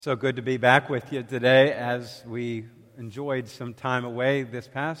So good to be back with you today as we enjoyed some time away this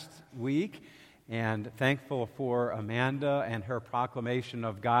past week, and thankful for Amanda and her proclamation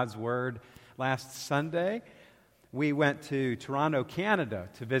of God's Word last Sunday. We went to Toronto, Canada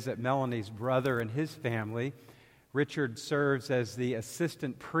to visit Melanie's brother and his family. Richard serves as the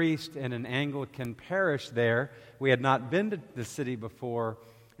assistant priest in an Anglican parish there. We had not been to the city before,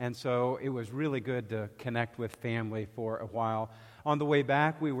 and so it was really good to connect with family for a while. On the way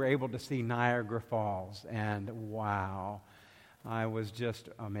back, we were able to see Niagara Falls, and wow, I was just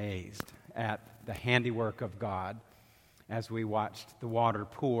amazed at the handiwork of God as we watched the water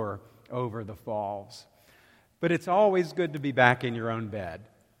pour over the falls. But it's always good to be back in your own bed,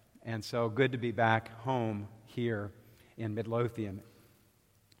 and so good to be back home here in Midlothian.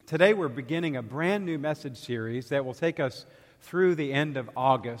 Today we're beginning a brand new message series that will take us through the end of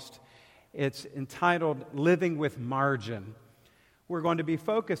August. It's entitled Living with Margin. We're going to be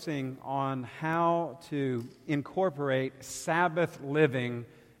focusing on how to incorporate Sabbath living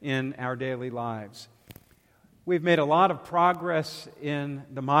in our daily lives. We've made a lot of progress in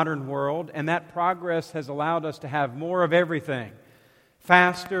the modern world, and that progress has allowed us to have more of everything,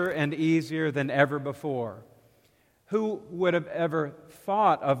 faster and easier than ever before. Who would have ever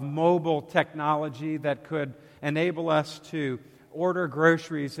thought of mobile technology that could enable us to order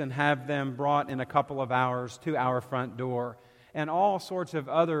groceries and have them brought in a couple of hours to our front door? And all sorts of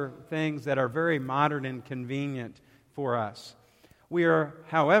other things that are very modern and convenient for us. We are,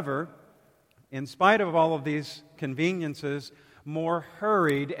 however, in spite of all of these conveniences, more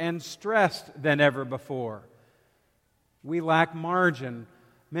hurried and stressed than ever before. We lack margin.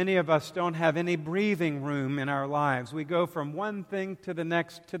 Many of us don't have any breathing room in our lives. We go from one thing to the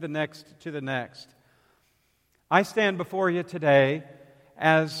next, to the next, to the next. I stand before you today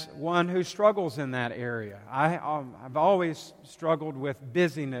as one who struggles in that area. I've always struggled with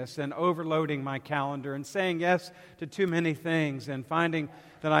busyness and overloading my calendar and saying yes to too many things and finding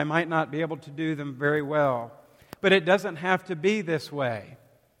that I might not be able to do them very well. But it doesn't have to be this way.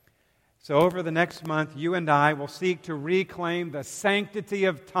 So over the next month, you and I will seek to reclaim the sanctity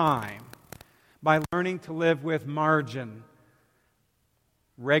of time by learning to live with margin,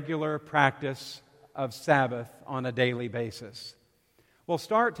 regular practice of Sabbath on a daily basis. We'll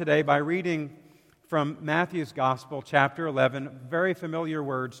start today by reading from Matthew's Gospel, chapter 11, very familiar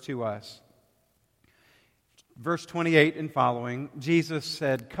words to us. Verse 28 and following, Jesus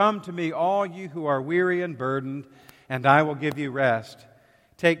said, "Come to me, all you who are weary and burdened, and I will give you rest.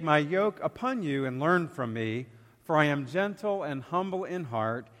 Take my yoke upon you and learn from me, for I am gentle and humble in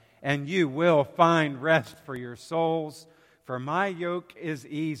heart, and you will find rest for your souls. For my yoke is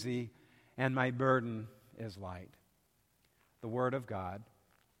easy, and my burden is light." The Word of God.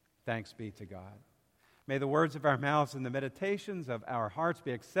 Thanks be to God. May the words of our mouths and the meditations of our hearts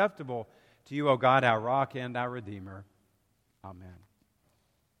be acceptable to you, O God, our rock and our Redeemer. Amen.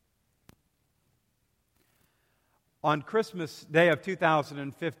 On Christmas Day of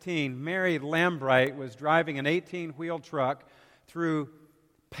 2015, Mary Lambright was driving an 18-wheel truck through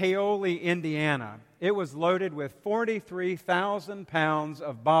Paoli, Indiana. It was loaded with 43,000 pounds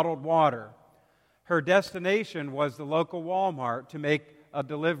of bottled water. Her destination was the local Walmart to make a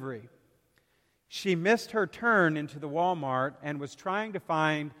delivery. She missed her turn into the Walmart and was trying to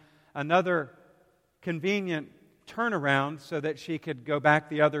find another convenient turnaround so that she could go back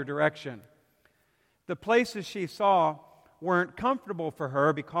the other direction. The places she saw weren't comfortable for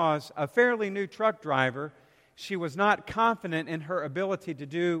her because a fairly new truck driver, she was not confident in her ability to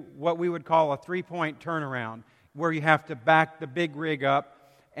do what we would call a three-point turnaround, where you have to back the big rig up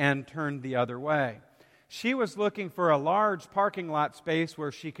and turned the other way. She was looking for a large parking lot space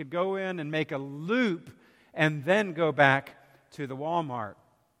where she could go in and make a loop and then go back to the Walmart.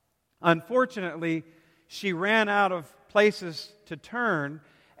 Unfortunately, she ran out of places to turn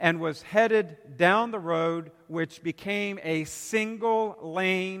and was headed down the road, which became a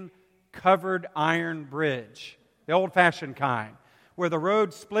single-lane covered iron bridge, the old-fashioned kind, where the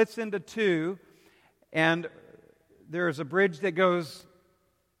road splits into two, and there's a bridge that goes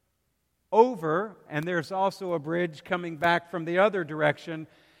over, and there's also a bridge coming back from the other direction,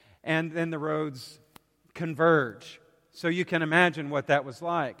 and then the roads converge. So you can imagine what that was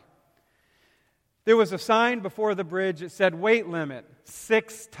like. There was a sign before the bridge that said weight limit,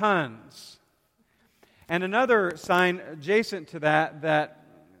 6 tons. And another sign adjacent to that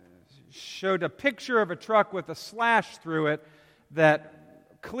showed a picture of a truck with a slash through it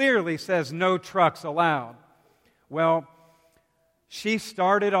that clearly says no trucks allowed. Well, she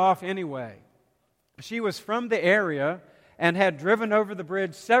started off anyway. She was from the area and had driven over the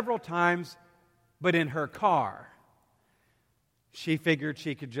bridge several times, but in her car. She figured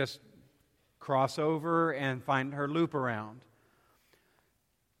she could just cross over and find her loop around.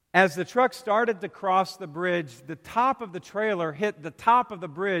 As the truck started to cross the bridge, the top of the trailer hit the top of the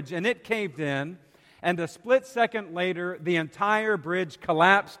bridge and it caved in, and a split second later, the entire bridge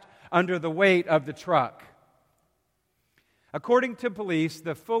collapsed under the weight of the truck. According to police,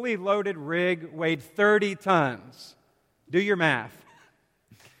 the fully loaded rig weighed 30 tons. Do your math.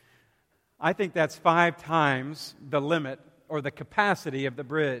 I think that's 5 times the limit or the capacity of the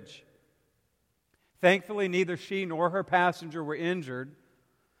bridge. Thankfully, neither she nor her passenger were injured.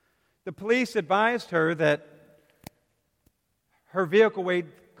 The police advised her that her vehicle weighed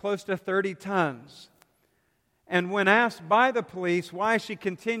close to 30 tons. And when asked by the police why she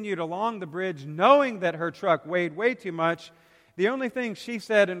continued along the bridge knowing that her truck weighed way too much, the only thing she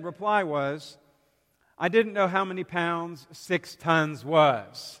said in reply was, "I didn't know how many pounds 6 tons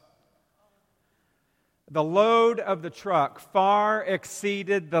was." The load of the truck far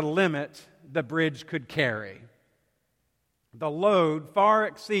exceeded the limit the bridge could carry. The load far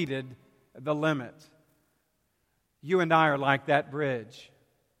exceeded the limit. You and I are like that bridge.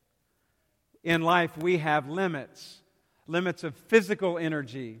 In life, we have limits. Limits of physical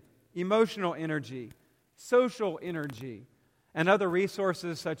energy, emotional energy, social energy, and other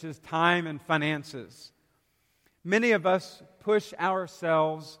resources such as time and finances. Many of us push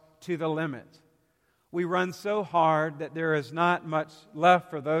ourselves to the limit. We run so hard that there is not much left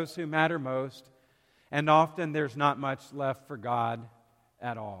for those who matter most, and often there's not much left for God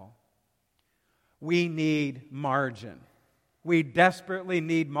at all. We need margin. We desperately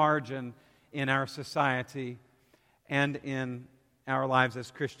need margin in our society and in our lives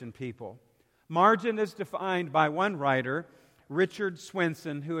as Christian people. Margin is defined by one writer, Richard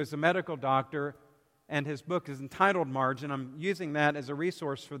Swenson, who is a medical doctor, and his book is entitled Margin. I'm using that as a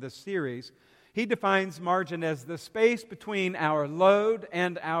resource for this series. He defines margin as the space between our load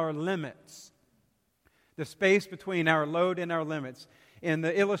and our limits. The space between our load and our limits. In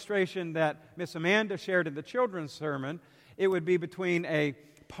the illustration that Miss Amanda shared in the children's sermon, it would be between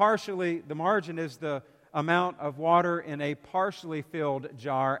the margin is the amount of water in a partially filled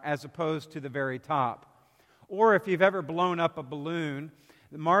jar as opposed to the very top. Or if you've ever blown up a balloon,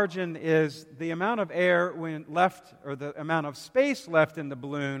 the margin is the amount of air when left, or the amount of space left in the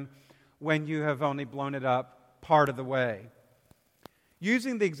balloon when you have only blown it up part of the way.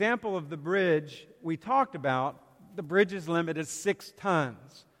 Using the example of the bridge we talked about, the bridge's limit is 6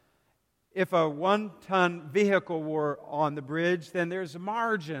 tons. If a 1-ton vehicle were on the bridge, then there's a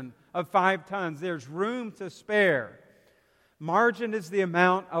margin of 5 tons. There's room to spare. Margin is the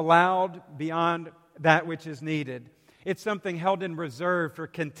amount allowed beyond that which is needed. It's something held in reserve for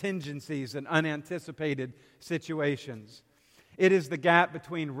contingencies and unanticipated situations. It is the gap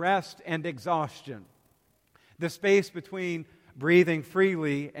between rest and exhaustion, the space between breathing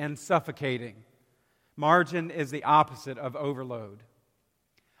freely and suffocating. Margin is the opposite of overload.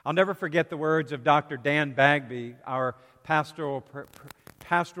 I'll never forget the words of Dr. Dan Bagby, our pastoral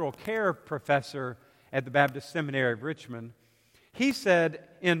care professor at the Baptist Seminary of Richmond. He said,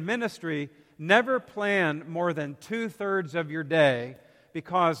 in ministry, never plan more than 2/3 of your day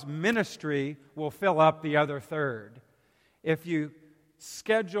because ministry will fill up the other third. If you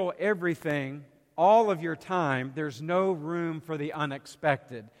schedule everything, all of your time, there's no room for the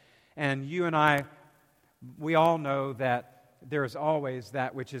unexpected. And you and I, we all know that there is always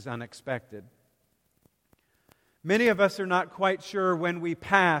that which is unexpected. Many of us are not quite sure when we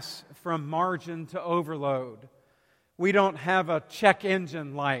pass from margin to overload. We don't have a check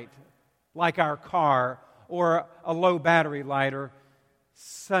engine light like our car or a low battery light or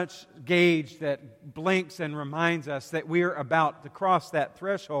such gauge that blinks and reminds us that we're about to cross that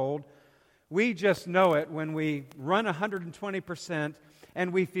threshold. We just know it when we run 120%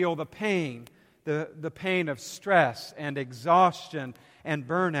 and we feel the pain, the pain of stress and exhaustion and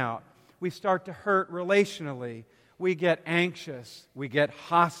burnout. We start to hurt relationally. We get anxious. We get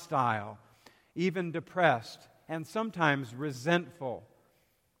hostile, even depressed, and sometimes resentful.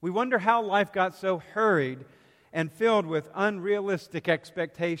 We wonder how life got so hurried and filled with unrealistic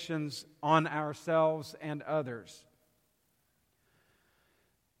expectations on ourselves and others.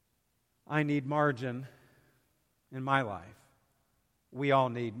 I need margin in my life. We all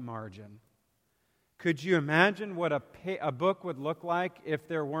need margin. Could you imagine what a book would look like if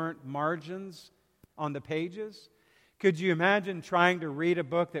there weren't margins on the pages? Could you imagine trying to read a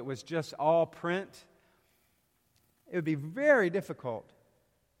book that was just all print? It would be very difficult.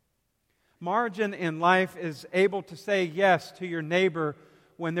 Margin in life is able to say yes to your neighbor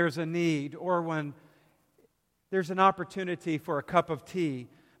when there's a need or when there's an opportunity for a cup of tea.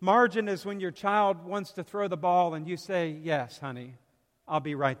 Margin is when your child wants to throw the ball and you say, "Yes, honey, I'll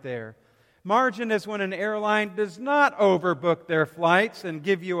be right there." Margin is when an airline does not overbook their flights and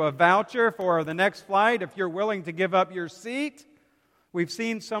give you a voucher for the next flight if you're willing to give up your seat. We've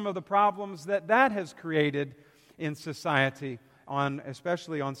seen some of the problems that has created in society,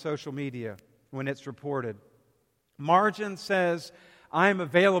 especially on social media when it's reported. Margin says, "I'm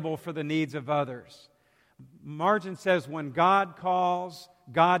available for the needs of others." Margin says when God calls,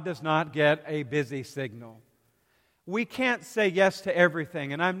 God does not get a busy signal. We can't say yes to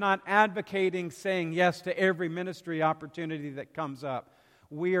everything, and I'm not advocating saying yes to every ministry opportunity that comes up.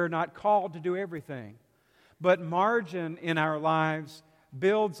 We are not called to do everything. But margin in our lives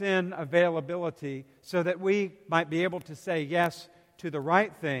builds in availability so that we might be able to say yes to the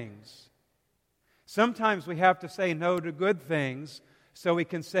right things. Sometimes we have to say no to good things so we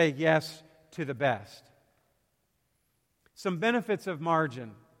can say yes to the best. Some benefits of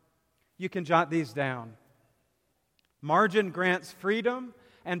margin. You can jot these down. Margin grants freedom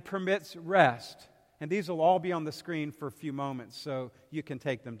and permits rest. And these will all be on the screen for a few moments, so you can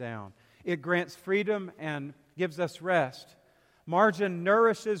take them down. It grants freedom and gives us rest. Margin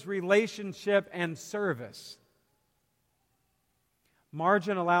nourishes relationship and service.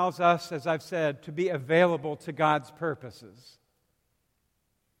 Margin allows us, as I've said, to be available to God's purposes.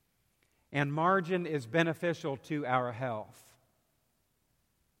 And margin is beneficial to our health.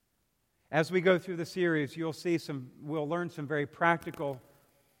 As we go through the series, we'll learn some very practical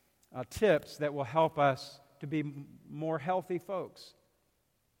tips that will help us to be more healthy folks.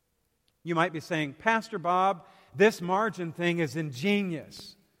 You might be saying, "Pastor Bob, this margin thing is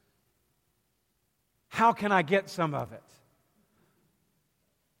ingenious. How can I get some of it?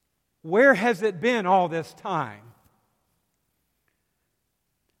 Where has it been all this time?"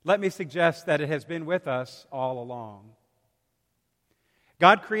 Let me suggest that it has been with us all along.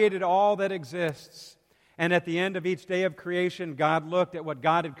 God created all that exists, and at the end of each day of creation, God looked at what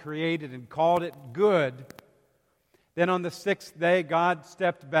God had created and called it good. Then on the sixth day, God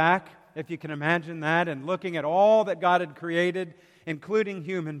stepped back, if you can imagine that, and looking at all that God had created, including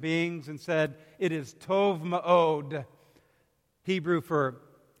human beings, and said, "It is tov ma'od," Hebrew for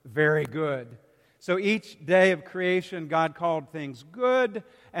very good. So each day of creation, God called things good,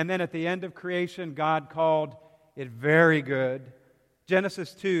 and then at the end of creation, God called it very good.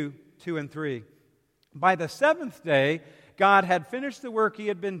 Genesis 2 and 3. By the seventh day, God had finished the work He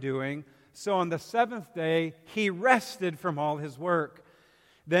had been doing, so on the seventh day, He rested from all His work.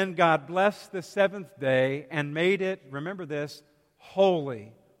 Then God blessed the seventh day and made it, remember this,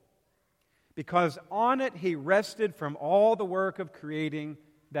 holy, because on it He rested from all the work of creating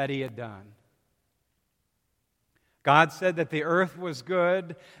that He had done. God said that the earth was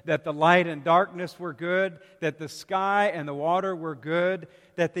good, that the light and darkness were good, that the sky and the water were good,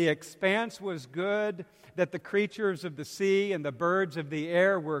 that the expanse was good, that the creatures of the sea and the birds of the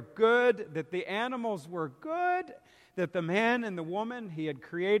air were good, that the animals were good, that the man and the woman He had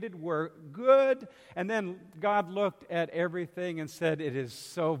created were good. And then God looked at everything and said, "It is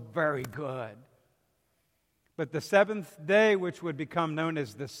so very good." But the seventh day, which would become known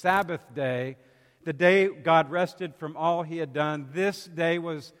as the Sabbath day, the day God rested from all He had done, this day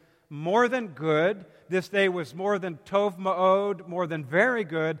was more than good. This day was more than tov ma'od, more than very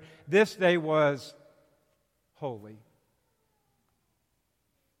good. This day was holy.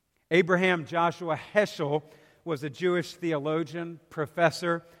 Abraham Joshua Heschel was a Jewish theologian,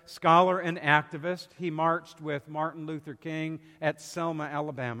 professor, scholar, and activist. He marched with Martin Luther King at Selma,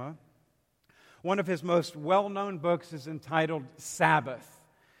 Alabama. One of his most well-known books is entitled Sabbath.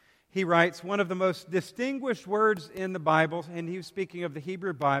 He writes, one of the most distinguished words in the Bible, and he was speaking of the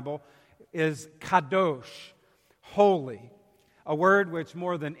Hebrew Bible, is kadosh, holy, a word which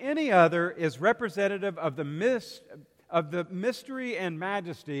more than any other is representative of the mystery and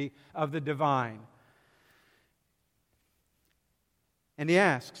majesty of the divine. And he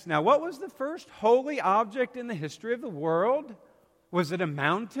asks, now what was the first holy object in the history of the world? Was it a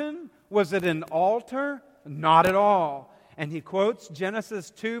mountain? Was it an altar? Not at all. And he quotes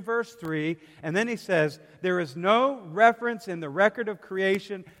Genesis 2, verse 3, and then he says, there is no reference in the record of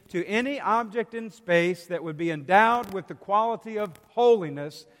creation to any object in space that would be endowed with the quality of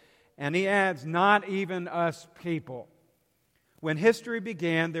holiness. And he adds, not even us people. When history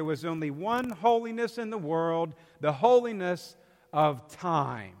began, there was only one holiness in the world, the holiness of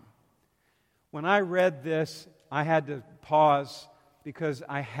time. When I read this, I had to pause because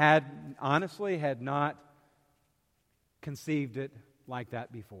I honestly had not conceived it like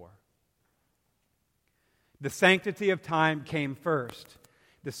that before. The sanctity of time came first.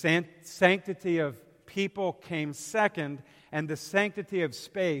 The sanctity of people came second, and the sanctity of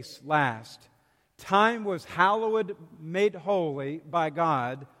space last. Time was hallowed, made holy by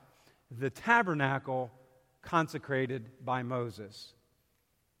God, the tabernacle consecrated by Moses.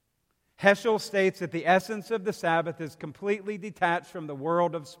 Heschel states that the essence of the Sabbath is completely detached from the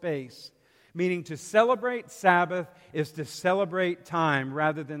world of space, meaning to celebrate Sabbath is to celebrate time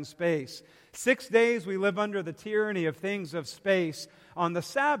rather than space. 6 days we live under the tyranny of things of space. On the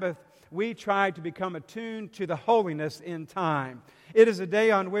Sabbath, we try to become attuned to the holiness in time. It is a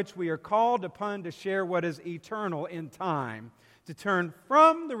day on which we are called upon to share what is eternal in time, to turn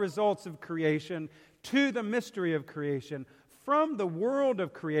from the results of creation to the mystery of creation, from the world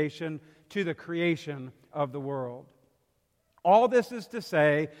of creation to the creation of the world. All this is to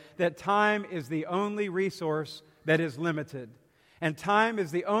say that time is the only resource that is limited. And time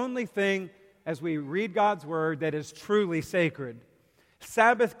is the only thing, as we read God's Word, that is truly sacred.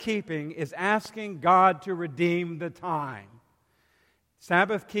 Sabbath keeping is asking God to redeem the time.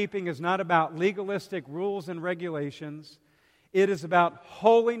 Sabbath keeping is not about legalistic rules and regulations. It is about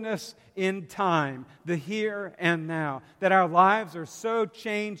holiness in time, the here and now. That our lives are so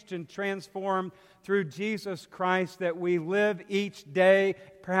changed and transformed through Jesus Christ that we live each day,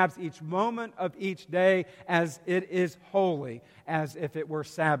 perhaps each moment of each day, as it is holy, as if it were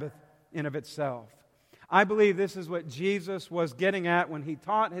Sabbath in of itself. I believe this is what Jesus was getting at when He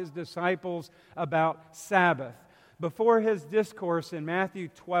taught His disciples about Sabbath. Before His discourse in Matthew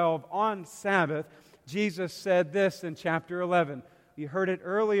 12 on Sabbath, Jesus said this in chapter 11. You heard it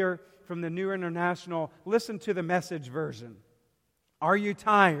earlier from the New International. Listen to the Message version. Are you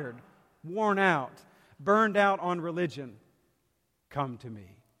tired, worn out, burned out on religion? Come to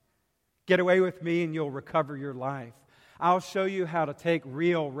me. Get away with me and you'll recover your life. I'll show you how to take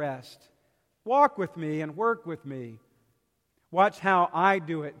real rest. Walk with me and work with me. Watch how I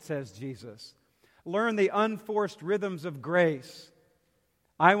do it, says Jesus. Learn the unforced rhythms of grace.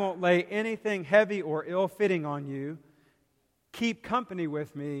 I won't lay anything heavy or ill-fitting on you. Keep company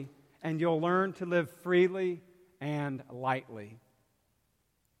with me, and you'll learn to live freely and lightly.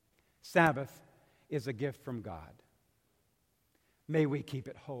 Sabbath is a gift from God. May we keep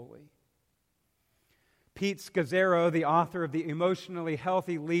it holy. Pete Scazzero, the author of The Emotionally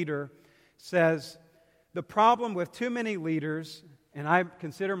Healthy Leader, says, the problem with too many leaders, and I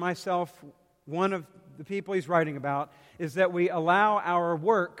consider myself one of the people he's writing about, is that we allow our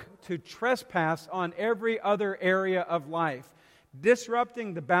work to trespass on every other area of life,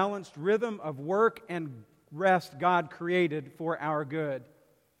 disrupting the balanced rhythm of work and rest God created for our good.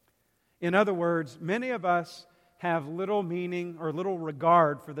 In other words, many of us have little meaning or little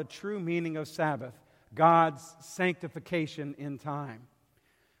regard for the true meaning of Sabbath, God's sanctification in time.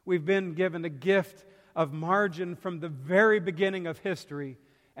 We've been given a gift of margin from the very beginning of history,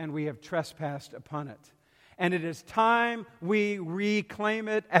 and we have trespassed upon it. And it is time we reclaim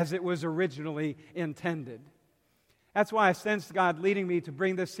it as it was originally intended. That's why I sensed God leading me to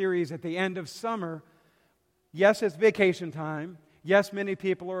bring this series at the end of summer. Yes, it's vacation time. Yes, many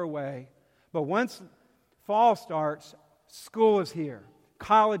people are away. But once fall starts, school is here.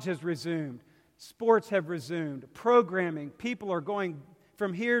 College has resumed. Sports have resumed. Programming. People are going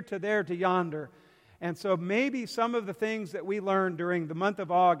from here to there to yonder. And so maybe some of the things that we learned during the month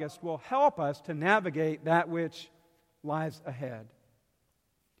of August will help us to navigate that which lies ahead.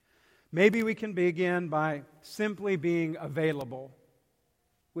 Maybe we can begin by simply being available,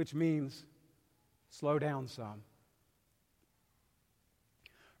 which means slow down some.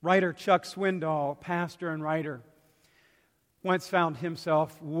 Writer Chuck Swindoll, pastor and writer, once found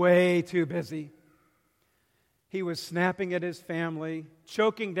himself way too busy. He was snapping at his family,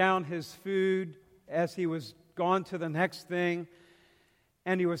 choking down his food as he was gone to the next thing,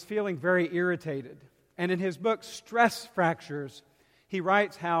 and he was feeling very irritated. And in his book, Stress Fractures, he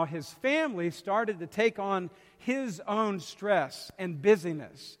writes how his family started to take on his own stress and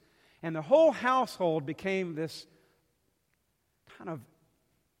busyness. And the whole household became this kind of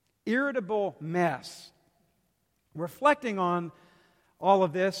irritable mess. Reflecting on all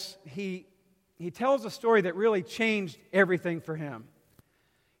of this, he tells a story that really changed everything for him.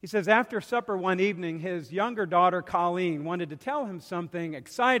 He says, after supper one evening, his younger daughter, Colleen, wanted to tell him something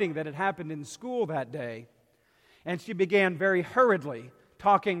exciting that had happened in school that day. And she began very hurriedly,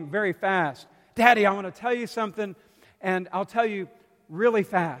 talking very fast. Daddy, I want to tell you something, and I'll tell you really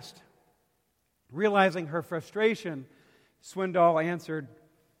fast. Realizing her frustration, Swindoll answered,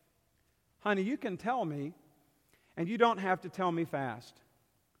 Honey, you can tell me, and you don't have to tell me fast.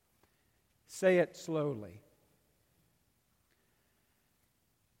 Say it slowly.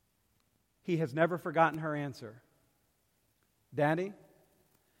 He has never forgotten her answer. Daddy,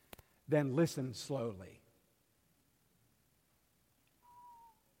 then listen slowly.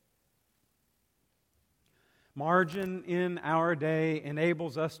 Margin in our day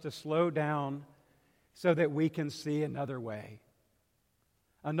enables us to slow down so that we can see another way,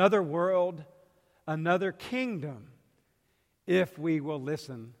 another world, another kingdom, if we will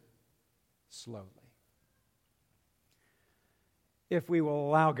listen slowly. If we will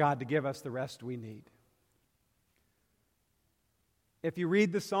allow God to give us the rest we need. If you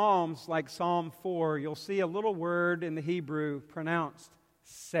read the Psalms, like Psalm 4, you'll see a little word in the Hebrew pronounced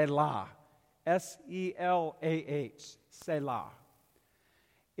Selah. S-E-L-A-H, Selah.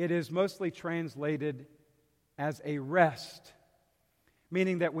 It is mostly translated as a rest,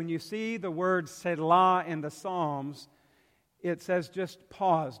 meaning that when you see the word Selah in the Psalms, it says just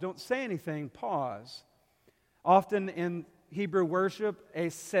pause. Don't say anything, pause. Often in Hebrew worship, a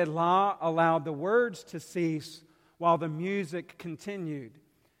Selah allowed the words to cease while the music continued.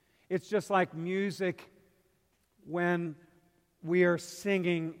 It's just like music when we are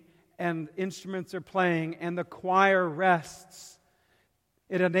singing and instruments are playing and the choir rests.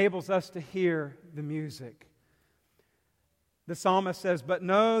 It enables us to hear the music. The psalmist says, "But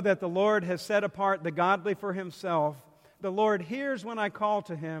know that the Lord has set apart the godly for himself. The Lord hears when I call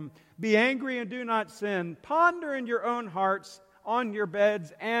to him. Be angry and do not sin. Ponder in your own hearts on your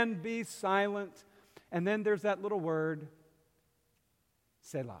beds and be silent." And then there's that little word,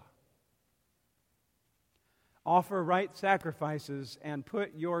 Selah. Offer right sacrifices and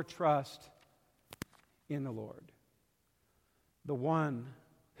put your trust in the Lord, the one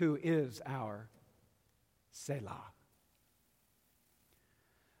who is our Selah.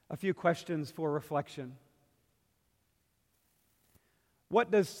 A few questions for reflection. What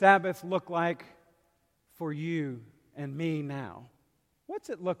does Sabbath look like for you and me now?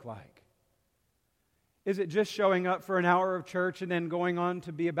 What's it look like? Is it just showing up for an hour of church and then going on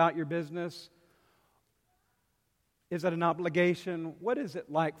to be about your business? Is it an obligation? What is it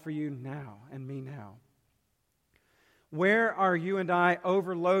like for you now and me now? Where are you and I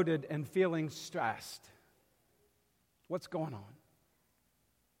overloaded and feeling stressed? What's going on?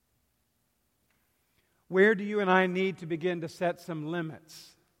 Where do you and I need to begin to set some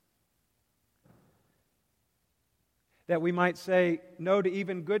limits? That we might say no to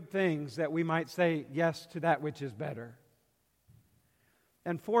even good things, that we might say yes to that which is better.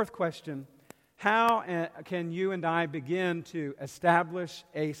 And fourth question, how can you and I begin to establish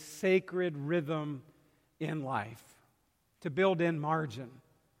a sacred rhythm in life, to build in margin,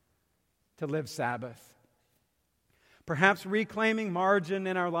 to live Sabbath? Perhaps reclaiming margin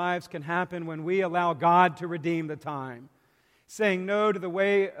in our lives can happen when we allow God to redeem the time, saying no to the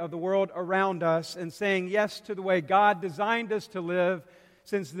way of the world around us and saying yes to the way God designed us to live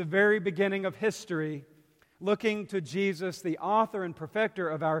since the very beginning of history, looking to Jesus, the author and perfecter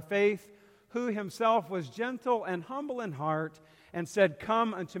of our faith, who himself was gentle and humble in heart, and said,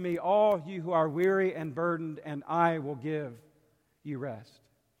 "Come unto me, all you who are weary and burdened, and I will give you rest.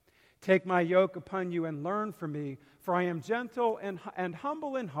 Take my yoke upon you and learn from me, for I am gentle and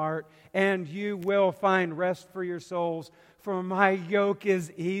humble in heart, and you will find rest for your souls. For my yoke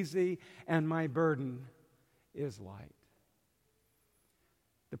is easy and my burden is light."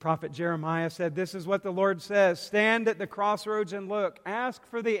 The prophet Jeremiah said, "This is what the Lord says, stand at the crossroads and look. Ask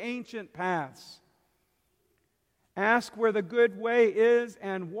for the ancient paths. Ask where the good way is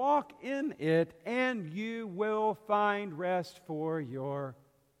and walk in it, and you will find rest for your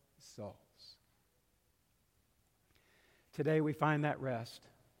souls." Today we find that rest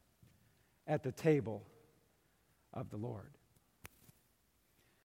at the table of the Lord.